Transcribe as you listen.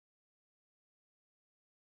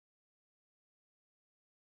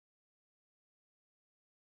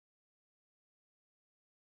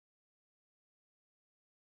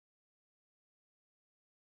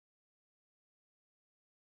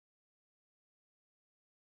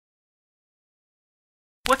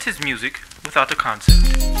What's his music without a concept?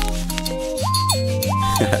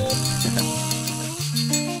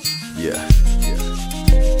 Yeah.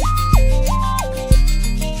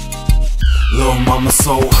 Lil' mama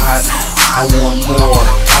so hot, I want more.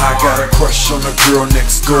 I got a crush on the girl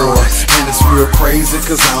next door, and it's real crazy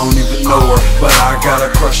cause I don't even know her, but I got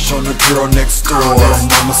a crush on the girl next door. Lil'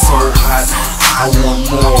 mama so hot, I want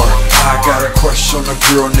more. I got a crush on the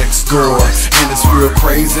girl next door, and it's real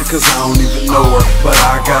crazy cause I don't even know her, but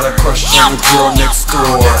I got a crush on the girl next door.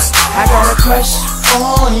 I got a crush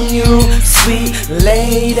on you, sweet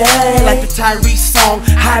lady. Like the Tyrese song,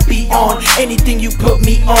 I be on anything you put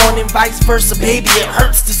me on, and vice versa, baby. It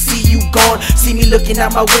hurts to see you gone. See me looking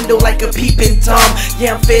out my window like a peeping Tom.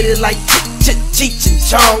 Yeah, I'm faded like Cheech and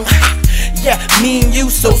Chong. Yeah, me and you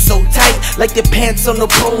so tight, like the pants on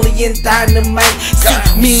Napoleon Dynamite. See,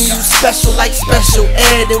 me and you special like special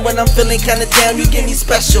ed, and when I'm feeling kinda down, you give me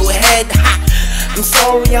special head. I'm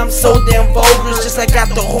sorry, I'm so damn vulgar, it's just I got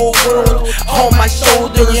the whole world on my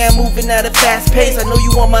shoulder. Yeah, I'm moving at a fast pace, I know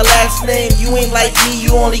you want my last name. You ain't like me,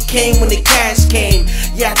 you only came when the cash came.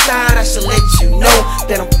 Yeah, I thought I should let you know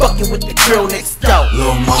that I'm fucking with the girl next door.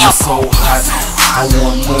 Lil' mama so hot, I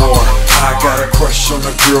want more. I got a crush on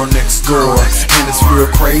the girl next door, and it's real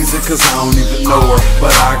crazy cause I don't even know her,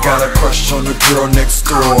 but I got a crush on the girl next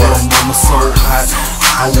door. Lil' mama so hot,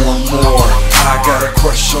 I want more. I got a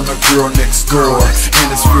crush on the girl next door, and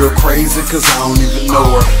it's real crazy cause I don't even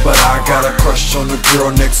know her, but I got a crush on the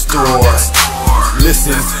girl next door.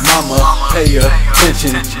 Listen, mama, pay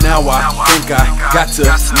attention. Now I think I got to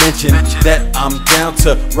mention that I'm down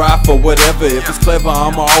to ride for whatever. If it's clever,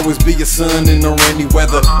 I'ma always be your son in the rainy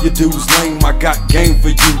weather. Your dude's lame, I got game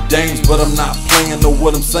for you dames, but I'm not playing, know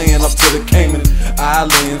what I'm saying. Up to the Cayman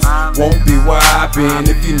Islands, won't be where I've been.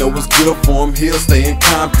 If you know what's good for him, he'll stay in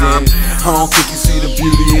Compton. I don't think you see the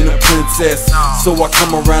beauty in a princess, so I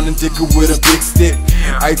come around and dick her with a big stick.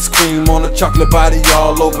 Ice cream on a chocolate body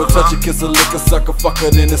all over. Touch a kiss a lick a sucker, fuck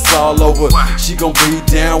her, then it's all over. She gon' be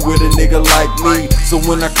down with a nigga like me, so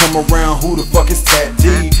when I come around, who the fuck is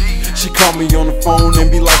Tatt.D? She call me on the phone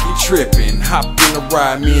and be like, you trippin'. Hop in a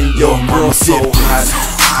ride, me and your girl so hot,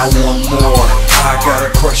 I want more. I got a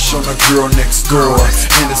crush on the girl next door,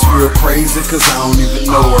 and it's real crazy cause I don't even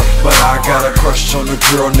know her, but I got a crush on the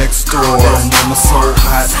girl next door. Lil' mama so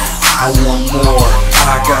hot, I want more.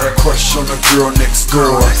 I got a crush on the girl next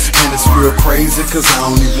door, and it's real crazy cause I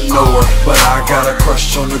don't even know her, but I got a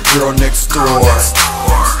crush on the girl next door.